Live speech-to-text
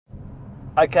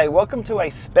Okay, welcome to a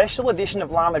special edition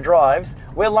of Lama Drives,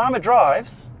 where Lama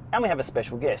drives, and we have a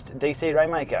special guest,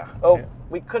 DCRainmaker. Oh, yeah.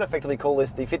 We could effectively call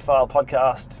this the Fitfile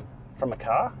podcast from a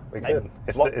car. We could.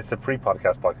 It's the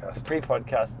pre-podcast podcast. The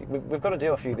pre-podcast. We've got to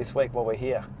do a few this week while we're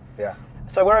here. Yeah.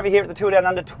 So we're over here at the Tour Down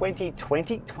Under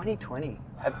 2020.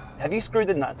 Have you screwed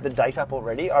the date up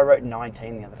already? I wrote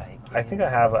 19 the other day. I think I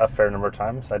have a fair number of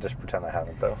times. I just pretend I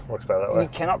haven't, though. Works better that way. You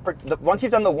cannot. Once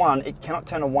you've done the 1, it cannot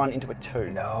turn a 1 into a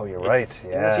 2. No, you're right.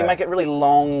 Yeah. Unless you make it really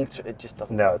long, it just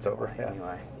doesn't. No, it's over. Yeah.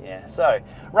 Anyway, yeah. So,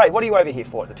 Ray, what are you over here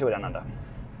for at the Tour Down Under?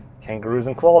 Kangaroos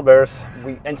and koala bears.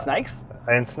 And snakes?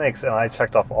 And snakes, and I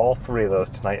checked off all 3 of those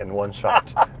tonight in one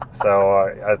shot. So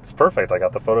it's perfect. I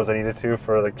got the photos I needed to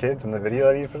for the kids and the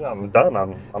video I needed for them. I'm done.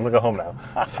 I'm going to go home now.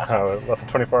 So less than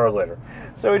 24 hours later.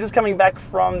 So we're just coming back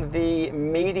from the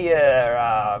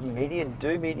media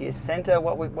center.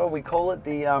 What we call it?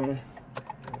 The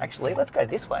actually, let's go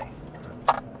this way.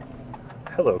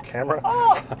 Hello, camera.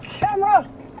 Oh, camera.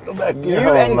 Go back. You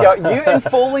and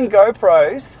falling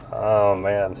GoPros. Oh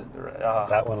man,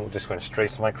 that one just went straight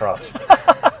to my crotch.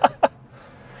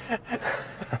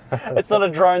 It's not a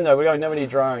drone though. We don't have any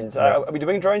drones. No. Are we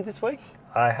doing drones this week?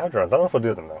 I have drones. I don't know if we'll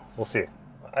do them though. We'll see.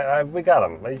 We got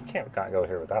them. You can't go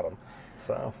here without them.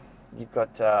 So. You've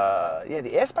got, the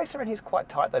airspace around here is quite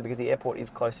tight though because the airport is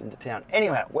closer into town.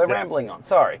 Anyway, we're rambling on,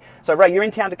 sorry. So Ray, you're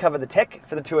in town to cover the tech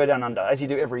for the Tour Down Under, as you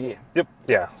do every year. Yep,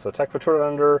 yeah, so tech for Tour Down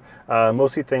Under,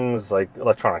 mostly things like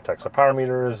electronic tech, so power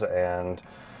meters and,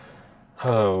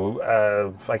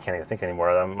 I can't even think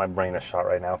anymore, my brain is shot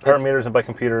right now. Power meters and bike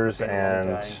computers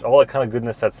and all that kind of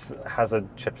goodness that has a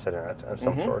chipset in it of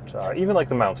some sort. Even like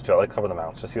the mounts too, I like cover the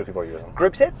mounts, just see what people are using.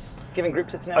 Group sets? Giving group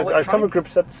sets now? I cover group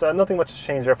sets, nothing much has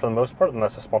changed there for the most part,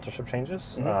 unless the sponsorship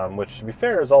changes, which to be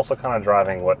fair is also kind of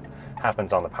driving what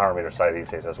happens on the power meter side these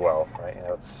days as well, right? You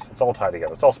know, it's all tied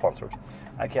together, it's all sponsored.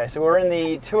 Okay, so we're in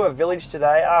the Tour Village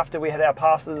today after we had our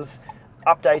passes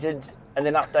updated and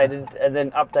then updated and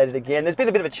then updated again. There's been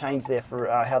a bit of a change there for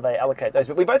how they allocate those,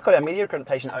 but we both got our media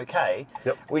accreditation okay.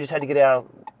 Yep. We just had to get our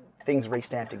things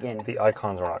restamped again. The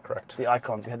icons were not correct. The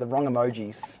icons. We had the wrong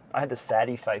emojis. I had the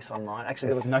saddie face on mine. Actually,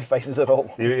 there was no faces at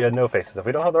all. You had no faces. If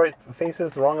we don't have the right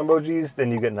faces, the wrong emojis,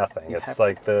 then you get nothing. It's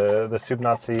like the soup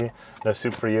Nazi, no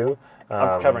soup for you.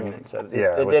 I'm covering it, so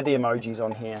they're the emojis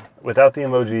on here. Without the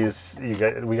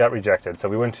emojis, we got rejected. So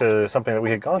we went to something that we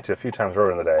had gone to a few times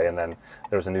earlier in the day, and then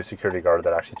there was a new security guard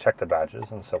that actually checked the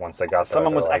badges. And so once they got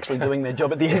someone was actually doing their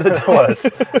job at the end of the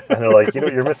day. And they're like,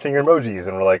 you're missing your emojis,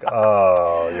 and we're like,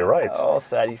 oh, you're right. Oh,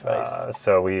 saddie face.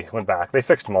 So we went back. They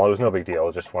fixed them all. It was no big deal. It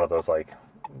was just one of those like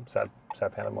sad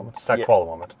panda moments, sad koala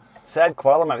moment. Sad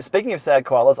koala moment. Speaking of sad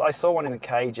koalas, I saw one in a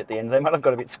cage at the end. They might have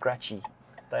got a bit scratchy.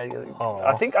 I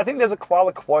think there's a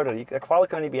koala quota. A koala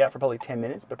can only be out for probably 10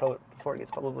 minutes, but probably before it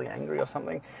gets probably angry or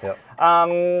something. Yep.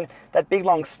 That big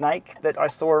long snake that I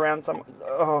saw around some.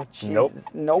 Oh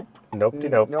Jesus! Nope. Nope.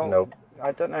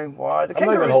 I don't know why. I'm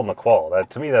not even holding a koala.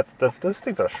 To me, those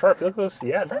things are sharp. You look at those.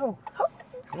 Yeah, no.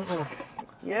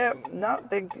 Yeah, no.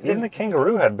 Even the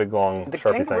kangaroo had big long sharpy things. The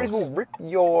kangaroos will rip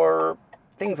your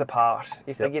things apart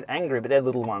if they get angry, but they're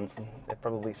little ones. And they're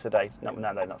probably sedate. No,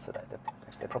 they're not sedate.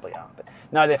 They probably are, but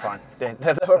no, they're fine. They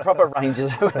were proper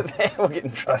rangers who were there. We'll get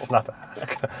in trouble. That's not to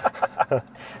ask.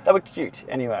 They were cute,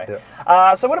 anyway.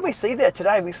 Yeah. So what did we see there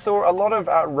today? We saw a lot of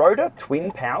rotor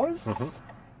twin powers.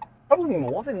 Probably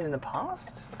more than in the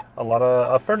past.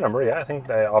 A fair number, yeah. I think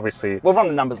they obviously. We'll run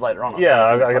the numbers later on. Yeah,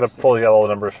 I got to pull together all the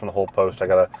numbers from the whole post.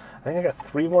 I think I got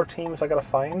 3 more teams I got to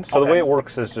find. So the way it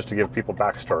works is just to give people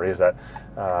backstory. Is that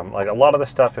like a lot of the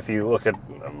stuff? If you look at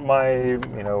my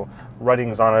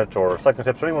writings on it, or Cycling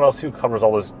Tips, or anyone else who covers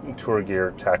all this tour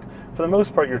gear tech, for the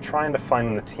most part, you're trying to find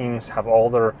when the teams have all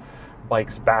their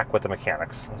bikes back with the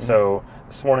mechanics. So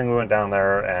this morning we went down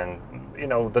there, and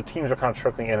the teams are kind of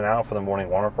trickling in and out for the morning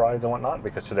warm-up rides and whatnot,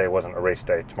 because today wasn't a race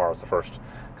day. Tomorrow's the first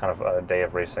kind of day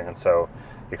of racing, and so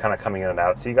you're kind of coming in and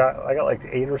out. So I got like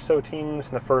 8 or so teams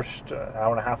in the first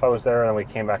hour and a half I was there, and then we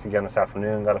came back again this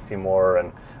afternoon, got a few more,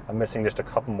 and I'm missing just a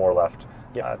couple more left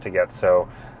to get. So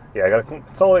yeah, I got to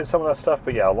consolidate some of that stuff,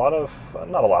 but yeah,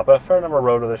 not a lot, but a fair number of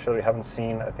rotor this year we haven't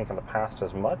seen, I think, in the past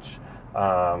as much.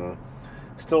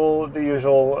 Still the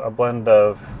usual, a blend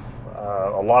of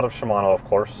a lot of Shimano, of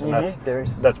course, and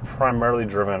that's primarily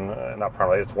driven, not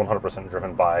primarily, it's 100%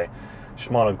 driven by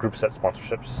Shimano group set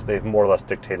sponsorships. They've more or less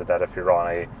dictated that if you're on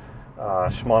a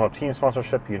Shimano team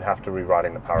sponsorship, you'd have to be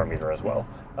riding the power meter as well.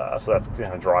 So that's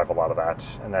going to drive a lot of that.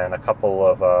 And then a couple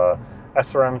of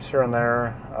SRMs here and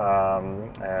there,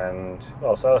 and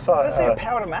well, so I saw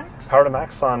Power to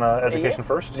Max on Education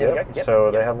First. Yeah, so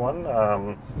they have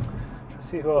one.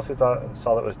 see who else we saw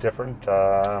that was different.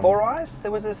 Four Eyes,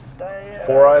 there was a stage.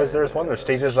 Four Eyes, there's one. There's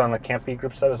stages on the Campy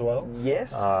group set as well.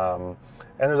 Yes.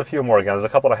 And there's a few more. Again, there's a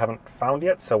couple that I haven't found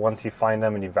yet, so once you find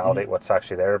them and you validate what's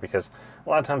actually there, because a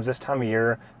lot of times this time of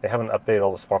year, they haven't updated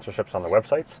all the sponsorships on their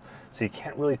websites, so you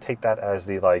can't really take that as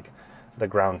the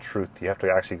ground truth. You have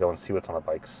to actually go and see what's on the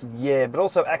bikes. Yeah, but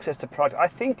also access to product. I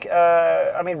think,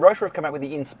 Rotor have come out with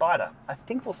the InSpider. I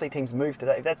think we'll see teams move to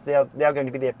that. If that's now going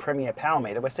to be their premier power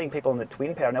meter, we're seeing people on the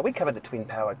Twin Power. Now, we covered the Twin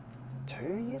Power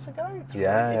 2 years ago? 3.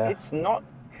 Yeah. It's not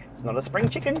a spring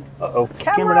chicken. Uh-oh.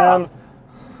 Camera down.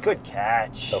 Good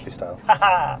catch. Selfie style.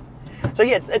 So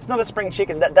yeah, it's not a spring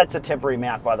chicken. That's a temporary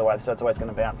mount, by the way, so it's always going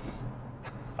to bounce.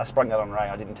 I sprung that on Ray.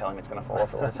 I didn't tell him it's going to fall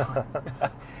off all the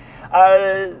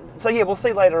time. So yeah, we'll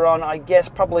see later on. I guess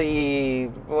probably.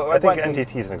 I think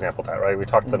NTT is an example of that, right? We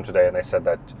talked to them today, and they said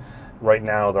that right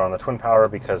now they're on the Twin Power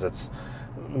because it's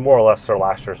more or less their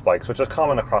last year's bikes, which is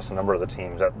common across a number of the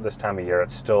teams at this time of year.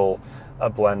 It's still a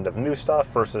blend of new stuff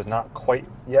versus not quite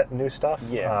yet new stuff.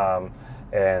 Yeah.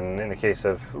 And in the case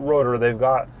of Rotor, they've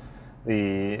got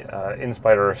the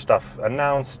InSpider stuff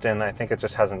announced, and I think it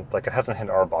just hasn't hit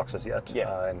our boxes yet.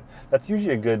 Yeah. And that's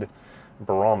usually a good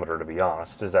barometer, to be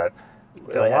honest, is that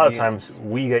a lot of times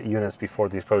we get units before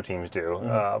these pro teams do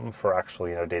for actual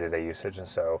day-to-day usage, and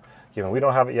so given we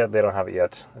don't have it yet, they don't have it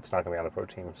yet, it's not going to be on the pro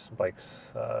team's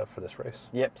bikes for this race.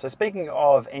 Yep. So speaking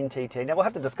of NTT, now we'll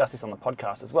have to discuss this on the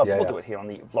podcast as well. Yeah, but we'll do it here on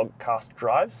the Vlogcast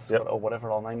Drives, or whatever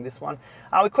I'll name this one.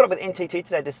 We caught up with NTT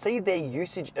today to see their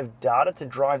usage of data to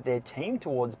drive their team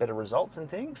towards better results and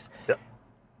things. Yep.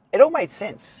 It all made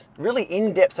sense, really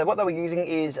in-depth. So what they were using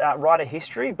is rider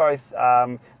history, both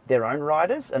their own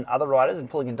riders and other riders, and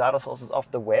pulling in data sources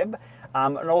off the web,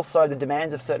 and also the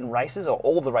demands of certain races, or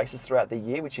all the races throughout the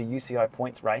year, which are UCI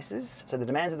points races. So the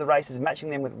demands of the races, matching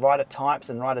them with rider types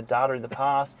and rider data in the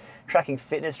past, tracking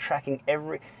fitness, tracking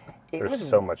There's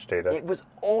so much data. It was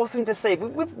awesome to see.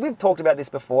 We've talked about this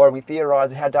before, and we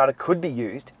theorised how data could be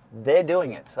used. They're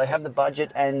doing it. They have the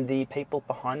budget and the people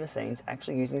behind the scenes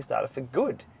actually using this data for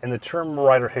good. And the term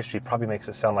rider history probably makes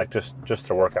it sound like just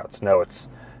the workouts. No, it's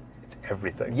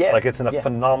everything. Yeah. Like it's in a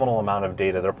phenomenal amount of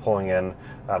data they're pulling in.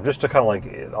 Just to kind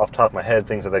of off the top of my head,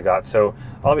 things that they got. So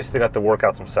obviously they got the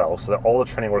workouts themselves, so that all the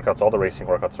training workouts, all the racing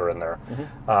workouts are in there.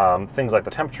 Things like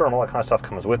the temperature and all that kind of stuff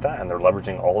comes with that, and they're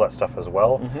leveraging all that stuff as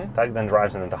well. That then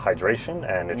drives them into hydration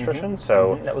and nutrition.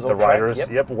 So That was the all tracked,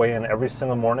 riders, weigh in every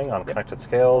single morning on connected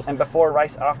scales. And before a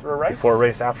race, after a race? Before a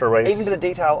race, after a race. Even to the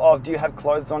detail of, do you have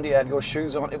clothes on, do you have your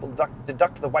shoes on? It will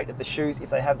deduct the weight of the shoes if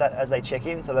they have that as they check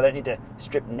in, so they don't need to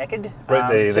strip naked.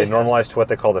 Right, they normalize to what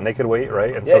they call the naked weight,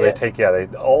 right? And so they take,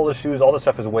 all the shoes, all the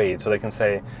stuff is weighed, so they can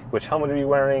say which helmet are you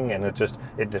wearing, and it just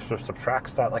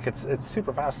subtracts that. Like it's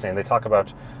super fascinating. They talk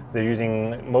about they're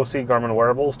using mostly Garmin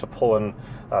wearables to pull in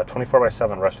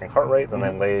 24/7 resting heart rate, and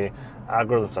then lay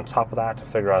algorithms on top of that to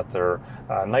figure out their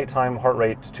nighttime heart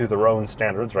rate to their own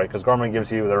standards, right? Because Garmin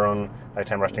gives you their own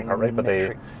nighttime resting heart rate, but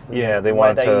metrics, they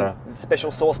want to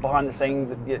special source behind the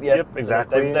scenes. Yep,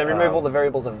 exactly. They remove all the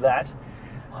variables of that.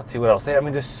 Let's see what else.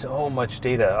 Just so much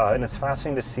data, and it's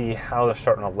fascinating to see how they're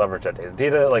starting to leverage that data.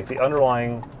 Data, like the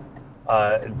underlying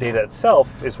data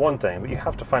itself, is one thing, but you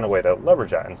have to find a way to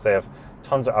leverage that. And so they have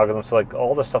tons of algorithms. So like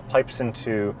all this stuff pipes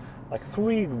into like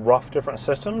 3 rough different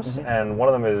systems, and one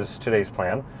of them is Today's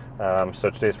Plan. So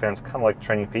Today's Plan is kind of like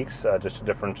Training Peaks, just a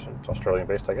different. It's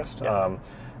Australian-based, I guess. Yeah.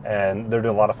 And they're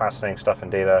doing a lot of fascinating stuff in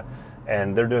data.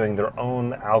 And they're doing their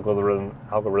own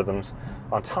algorithms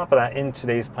on top of that in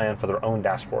Today's Plan for their own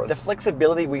dashboards. The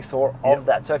flexibility we saw of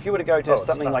that. So if you were to go to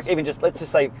something like, even just, let's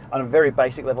just say on a very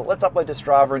basic level, let's upload to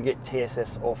Strava and get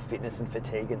TSS or fitness and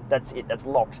fatigue, and that's it, that's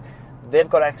locked. They've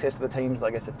got access to the teams,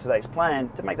 like I said, Today's Plan,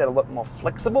 to make that a lot more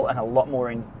flexible and a lot more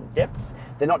in depth.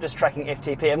 They're not just tracking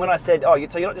FTP. And when I said, so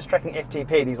you're not just tracking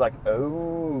FTP, he's like,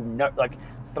 oh, no, like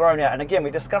thrown out. And again,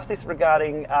 we discussed this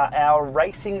regarding our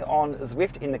racing on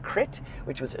Zwift in the Crit,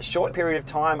 which was a short period of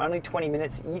time, only 20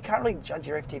 minutes. You can't really judge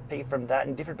your FTP from that,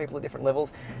 and different people at different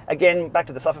levels. Again, back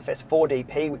to the Sufferfest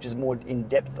 4DP, which is more in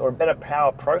depth or a better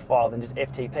power profile than just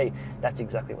FTP. That's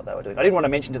exactly what they were doing. I didn't want to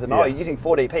mention to them, you're using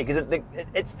 4DP, because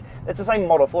it's the same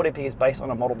model. 4DP is based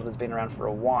on a model that has been around for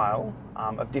a while,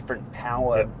 of different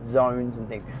power zones and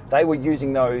things. They were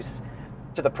using those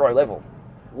to the pro level.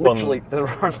 Literally the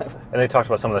wrong level. And they talked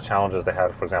about some of the challenges they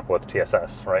had, for example, with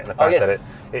TSS, right? And the fact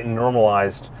that it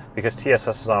normalized, because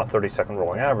TSS is on a 30-second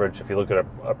rolling average. If you look at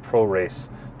a pro race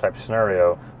type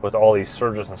scenario with all these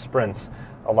surges and sprints,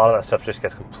 a lot of that stuff just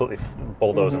gets completely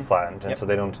bulldozed and flattened. And so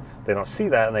they don't see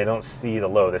that, and they don't see the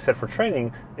load. They said for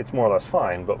training, it's more or less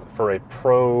fine, but for a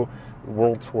pro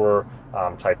World Tour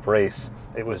type race,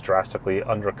 it was drastically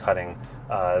undercutting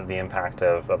the impact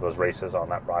of those races on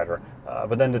that rider.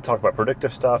 But then to talk about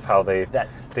predictive stuff, how they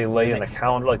lay in the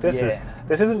calendar, like this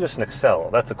isn't just an Excel.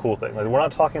 That's a cool thing. Like, we're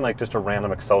not talking like just a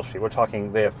random Excel sheet. We're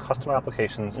talking they have custom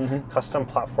applications, custom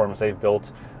platforms they've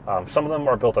built. Some of them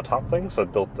are built atop things. So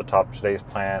it built the top today's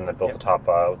plan. It built the top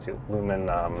Lumen.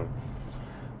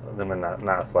 Lumen, not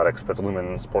athletics, but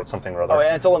Lumen Sports something or other. Oh,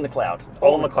 and it's all in the cloud.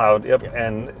 All in the cloud, yep.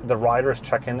 And the riders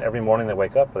check in every morning they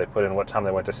wake up. They put in what time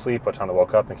they went to sleep, what time they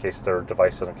woke up in case their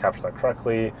device doesn't capture that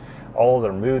correctly. All of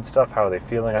their mood stuff, how are they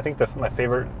feeling. I think my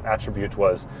favorite attribute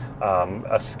was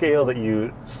a scale that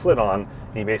you slid on,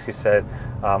 and you basically said,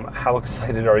 how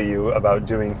excited are you about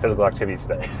doing physical activity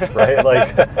today, right?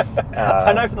 Like,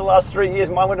 I know for the last 3 years,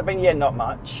 mine would have been, not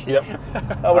much. Yep.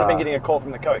 I would have been getting a call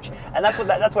from the coach. And that's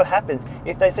what happens.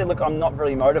 If they say, look, I'm not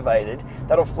really motivated,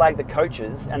 that'll flag the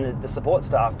coaches and the support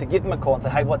staff to give them a call and say,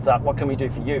 hey, what's up? What can we do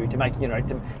for you to make,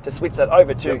 to switch that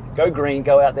over to go green,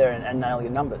 go out there and nail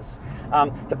your numbers.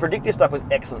 The predictive stuff was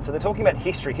excellent. So they're talking about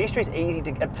history. History is easy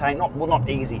to obtain. Not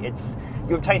easy. It's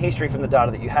you obtain history from the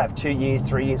data that you have, 2 years,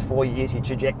 3 years, 4 years, your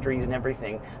trajectories and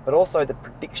everything, but also the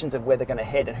predictions of where they're going to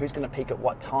head and who's going to peak at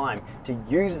what time to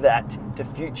use that to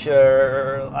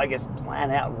future, I guess,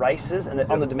 plan out races and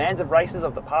on the demands of races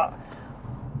of the part.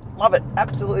 Love it,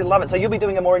 absolutely love it. So you'll be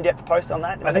doing a more in-depth post on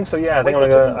that? I think so. Yeah, I think I'm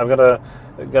gonna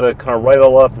kind of write it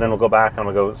all up, and then we'll go back and I'm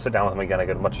gonna go sit down with them again. I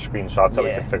get a bunch of screenshots that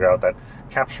we can figure out that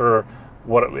capture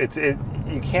what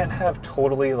you can't have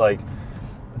totally like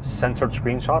censored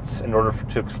screenshots in order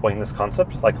to explain this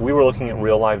concept. Like we were looking at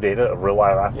real live data of real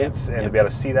live athletes, and to be able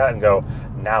to see that and go,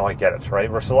 now I get it, right?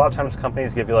 Versus a lot of times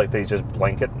companies give you like these just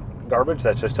blanket garbage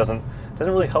that just doesn't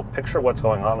really help picture what's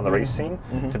going on in the race scene.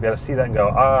 To be able to see that and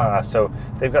go, so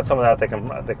they've got some of that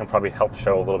they can probably help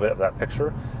show a little bit of that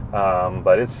picture.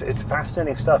 But it's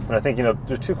fascinating stuff, and I think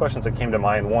there's two questions that came to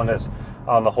mind. One is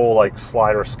on the whole like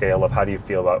slider scale of how do you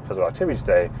feel about physical activity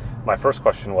today. My first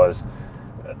question was,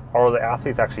 are the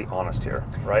athletes actually honest here,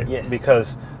 right? Yes.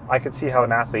 Because I could see how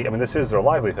an athlete, this is their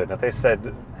livelihood, and if they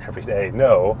said every day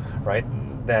no, right,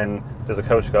 then does a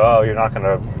coach go, oh, you're not going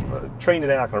to train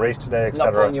today, not going to race today,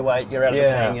 etc. Not pulling your weight, you're out of the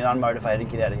team, you're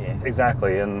unmotivated, get out of here.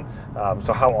 Exactly, and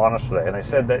so how honest are they? And they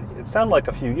said that it sounded like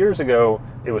a few years ago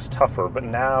it was tougher, but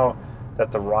now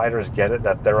that the riders get it,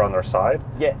 that they're on their side.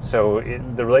 Yeah. So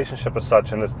the relationship is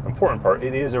such, and this important part,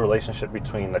 it is a relationship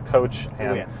between the coach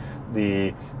and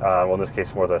the, in this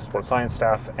case more the sports science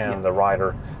staff and the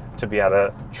rider, to be able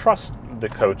to trust the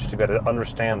coach, to be able to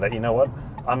understand that,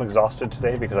 I'm exhausted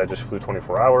today because I just flew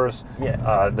 24 hours.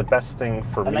 The best thing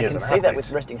for me as an athlete. And they can see that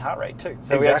with resting heart rate too.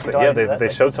 So exactly. They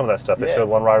showed some of that stuff. They showed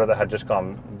one rider that had just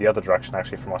gone the other direction,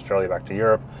 actually from Australia back to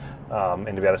Europe, and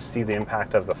to be able to see the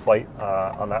impact of the flight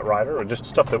on that rider, or just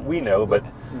stuff that we know, but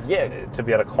to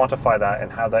be able to quantify that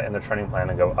and have that in the training plan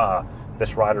and go,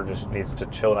 this rider just needs to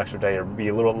chill an extra day or be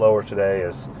a little bit lower today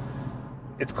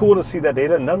it's cool to see that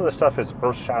data. None of the stuff is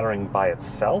earth-shattering by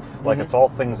itself. Like it's all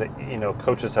things that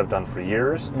coaches have done for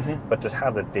years, but to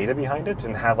have the data behind it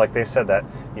and have, like they said, that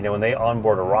when they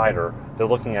onboard a rider, they're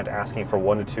looking at asking for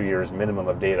 1 to 2 years minimum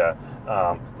of data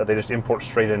that they just import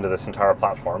straight into this entire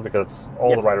platform, because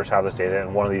all the riders have this data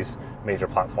in one of these major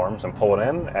platforms and pull it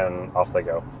in and off they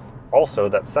go. Also,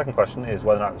 that second question is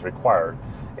whether or not it's required.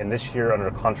 And this year, under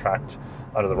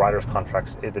the riders'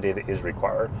 contracts, the data is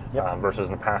required. Versus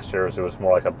in the past years, it was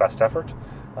more like a best effort.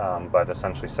 But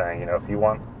essentially saying, if you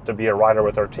want to be a rider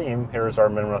with our team, here's our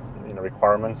minimum,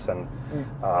 requirements. And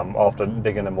I'll have to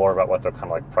dig into more about what the kind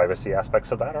of like privacy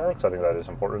aspects of that are, because I think that is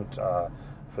important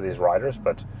for these riders.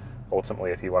 But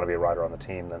ultimately, if you want to be a rider on the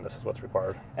team, then this is what's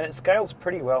required. And it scales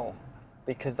pretty well,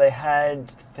 because they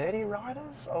had 30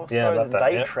 riders or so that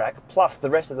they track, plus the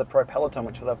rest of the pro peloton,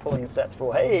 which they're pulling stats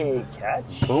for. Hey,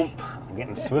 catch. Boom. I'm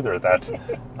getting smoother at that.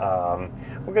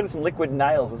 We're getting some liquid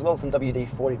nails as well, some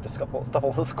WD-40 to stop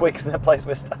all the squeaks in the place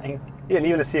we're staying. Yeah, and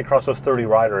even to see across those 30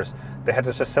 riders, they had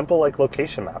just a simple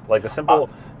location map, like a simple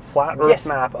flat Earth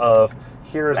map of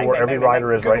here's where every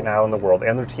rider is right now in the world,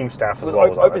 and their team staff as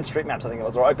well. Open Street Maps, I think it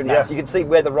was, or Open Maps. You could see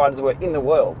where the riders were in the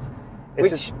world.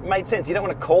 Which made sense. You don't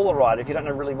want to call a rider if you don't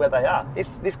know really where they are.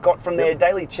 This got from their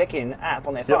daily check-in app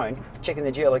on their phone, checking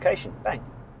their geolocation. Bang.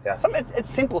 Yeah. It's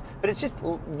simple, but it's just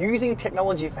using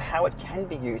technology for how it can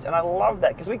be used. And I love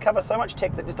that, because we cover so much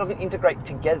tech that just doesn't integrate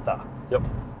together. Yep.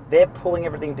 They're pulling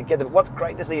everything together. But what's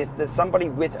great to see is there's somebody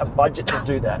with a budget to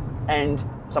do that, and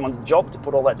someone's job to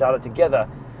put all that data together.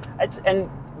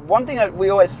 One thing that we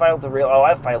always fail to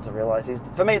realize, I fail to realize, is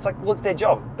for me it's like, well, it's their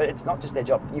job, but it's not just their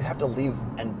job. You have to live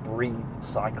and breathe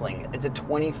cycling. It's a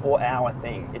 24-hour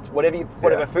thing. It's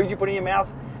whatever food you put in your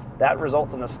mouth, that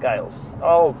results in the scales.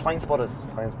 Oh, plane spotters.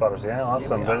 Plane spotters, yeah,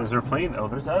 awesome. But is there a plane? Oh,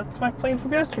 that's my plane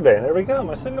from yesterday. There we go,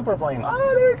 my Singapore plane.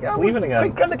 Oh, there we go. It's leaving again.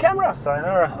 Quick, grab the camera.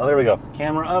 Sayonara. Oh, there we go.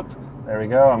 Camera up. There we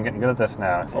go. I'm getting good at this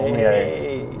now. If only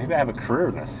maybe I have a career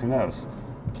in this. Who knows?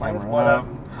 Plane spotter.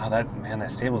 Oh, that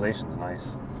stabilization's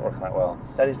nice. It's working out well.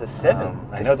 That is the 7.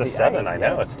 I know it's a 7. I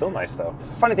know. It's still nice though.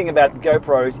 Funny thing about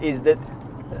GoPros is that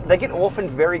they get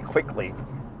orphaned very quickly.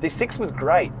 The 6 was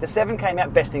great. The 7 came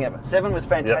out, best thing ever. 7 was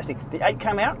fantastic. Yep. The 8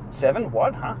 came out, 7,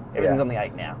 what, huh? Everything's on the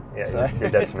 8 now. Yeah, so.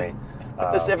 You're dead to me.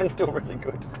 The 7's still really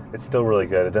good. It's still really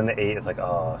good. And then the 8 is like,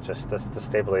 oh, just the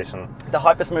stabilization. The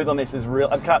hypersmooth on this is real.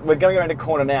 We're going around a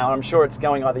corner now, and I'm sure it's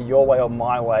going either your way or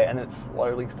my way, and it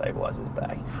slowly stabilizes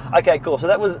back. Okay, cool. So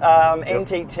that was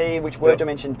NTT, which word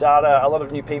dimension data. A lot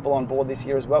of new people on board this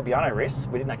year as well. Bjarne Riss,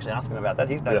 we didn't actually ask him about that.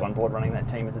 He's back on board running that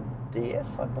team as a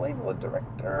DS, I believe, or a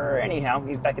director. Anyhow,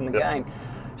 he's back in the game.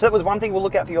 So that was one thing. We'll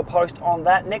look out for your post on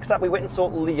that. Next up, we went and saw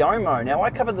Leomo. Now, I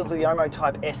covered the Leomo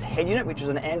Type S head unit, which was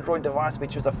an Android device,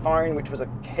 which was a phone, which was a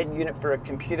head unit for a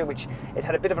computer, which it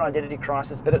had a bit of an identity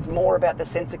crisis, but it's more about the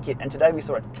sensor kit. And today we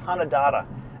saw a ton of data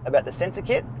about the sensor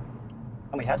kit,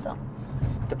 and we have some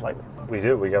to play with. We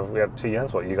do. We have 2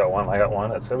 units. Well, you got one, I got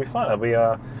one. It's going to be fun.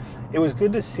 It was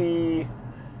good to see.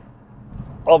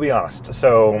 I'll be honest.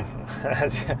 So,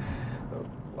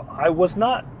 I was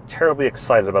not terribly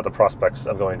excited about the prospects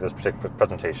of going to this particular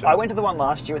presentation. I went to the one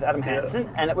last year with Adam Hansen,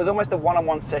 and it was almost a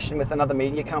one-on-one session with another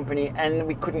media company, and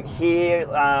we couldn't hear.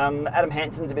 Adam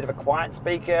Hansen's a bit of a quiet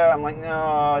speaker. I'm like,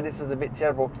 no, this was a bit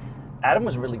terrible. Adam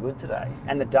was really good today,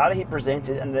 and the data he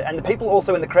presented, and the people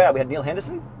also in the crowd. We had Neil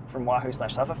Henderson from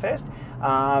Wahoo/Sufferfest,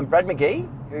 Brad McGee,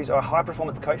 who's a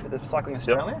high-performance coach with the Cycling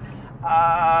Australia.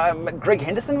 Greg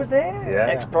Henderson was there,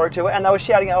 ex-Pro Tour, and they were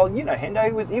shouting, oh, you know Hendo,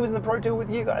 he was in the Pro Tour with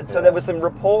you guys. So there was some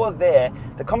rapport there.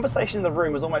 The conversation in the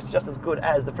room was almost just as good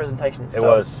as the presentation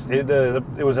itself.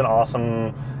 It was an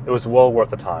awesome, it was well worth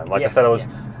the time. Like I said,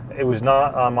 it was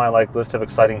not on my list of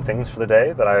exciting things for the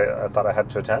day that I thought I had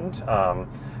to attend.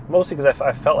 Mostly because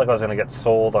I felt like I was going to get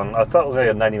sold on. I thought it was going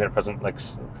to be a 90-minute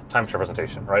timeshare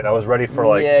presentation, right? I was ready for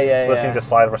listening to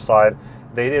slide over slide.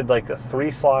 They did like a 3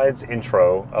 slides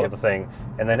intro of the thing,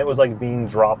 and then it was like being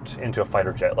dropped into a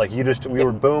fighter jet. Like we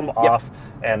were boom off,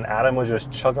 and Adam was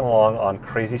just chugging along on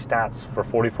crazy stats for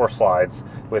 44 slides,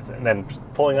 and then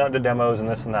pulling out the demos and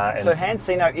this and that. And so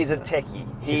Hansino is a techie.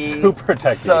 He's super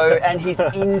techie. So, and he's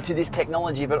into this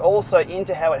technology, but also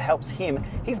into how it helps him.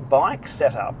 His bike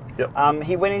setup.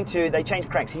 He went into, they changed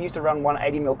cranks. He used to run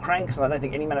 180mm cranks, and I don't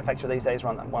think any manufacturer these days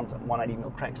run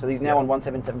 180mm cranks. So he's now on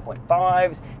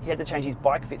 177.5s. He had to change his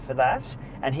bike fit for that,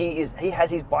 and he has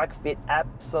his bike fit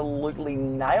absolutely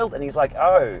nailed, and he's like,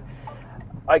 oh,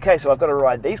 okay, so I've got to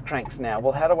ride these cranks now.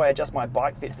 Well, how do I adjust my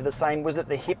bike fit for the same? Was it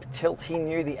the hip tilt? He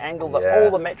knew the angle, all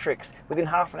the metrics. Within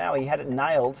half an hour, he had it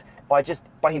nailed by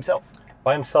himself.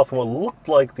 By himself in what looked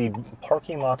like the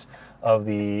parking lot of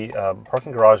the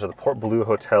parking garage of the Port Blue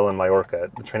Hotel in Mallorca,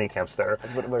 the training camps there.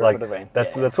 That's what it would have been.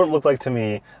 That's what it looked like to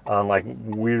me on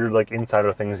weird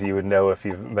insider things you would know if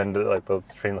you've been to the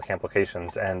training camp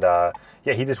locations. And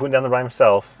he just went down there by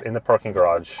himself in the parking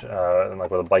garage, and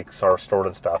where the bikes are stored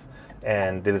and stuff,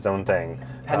 and did his own thing.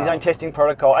 Had his own testing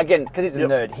protocol. Again, because he's a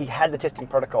nerd, he had the testing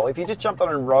protocol. If you just jumped on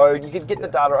and rode, you could get the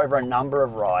data over a number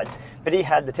of rides. But he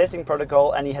had the testing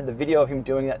protocol, and he had the video of him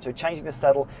doing that. So changing the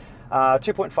saddle,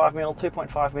 2.5mm,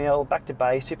 2.5mm, back to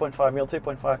base, 2.5mm,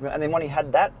 2.5mm. And then when he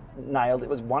had that nailed, it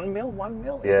was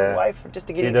 1mm away just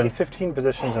to get He'd done 15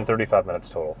 positions in 35 minutes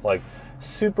total.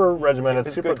 Super regimented,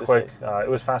 super quick. It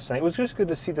was fascinating. It was just good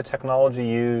to see the technology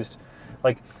used.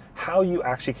 How you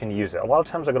actually can use it. A lot of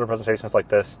times I go to presentations like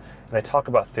this and they talk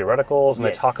about theoreticals and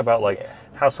they talk about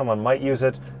how someone might use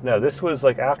it. No, this was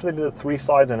after they did the 3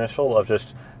 slides initial of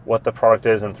just what the product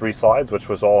is in 3 slides, which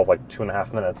was all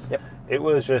 2.5 minutes. It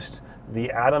was just the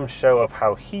Adam show of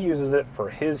how he uses it for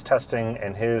his testing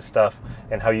and his stuff,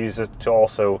 and how he uses it to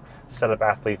also set up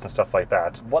athletes and stuff like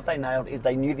that. What they nailed is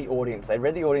they knew the audience. They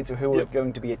read the audience of who were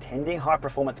going to be attending, high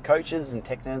performance coaches and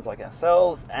tech nerds like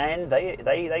ourselves, and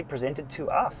they presented to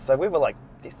us. So we were like,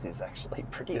 this is actually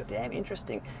pretty damn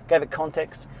interesting. Gave it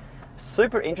context.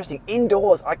 Super interesting.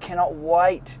 Indoors, I cannot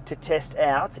wait to test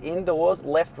out. Indoors,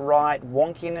 left, right,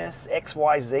 wonkiness,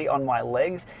 XYZ on my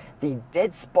legs. The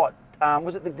dead spot,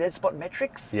 was it the dead spot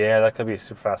metrics? Yeah, that could be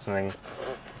super fascinating.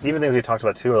 Even things we talked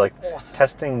about too are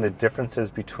testing the differences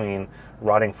between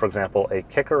riding, for example, a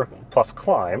kicker plus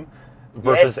climb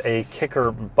versus a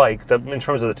kicker bike, in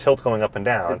terms of the tilt going up and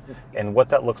down, and what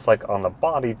that looks like on the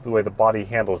body, the way the body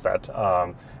handles that.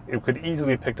 It could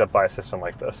easily be picked up by a system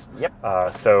like this.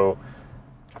 So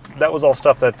that was all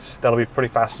stuff that'll be pretty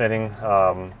fascinating.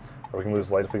 we can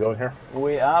lose light if we go in here.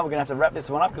 We are. We're going to have to wrap this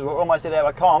one up because we're almost at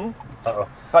our comm. Uh-oh.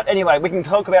 But anyway, we can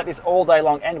talk about this all day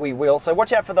long, and we will. So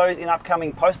watch out for those in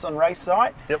upcoming posts on Ray's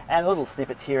site, and little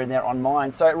snippets here and there on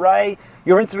mine. So Ray,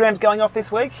 your Instagram's going off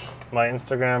this week? My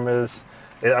Instagram is...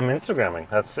 I'm Instagramming.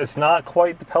 It's not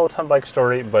quite the Peloton bike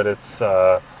story, but it's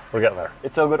we're getting there.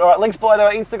 It's all good. All right, links below to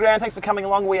our Instagram. Thanks for coming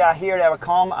along. We are here at our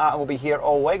comm. We'll be here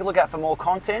all week. Look out for more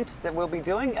content that we'll be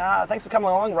doing. Thanks for coming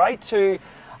along, Ray, to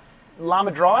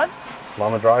Lama Drives.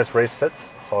 Lama Drives, race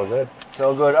sits. It's all good. It's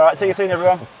all good. All right, see you soon,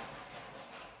 everyone.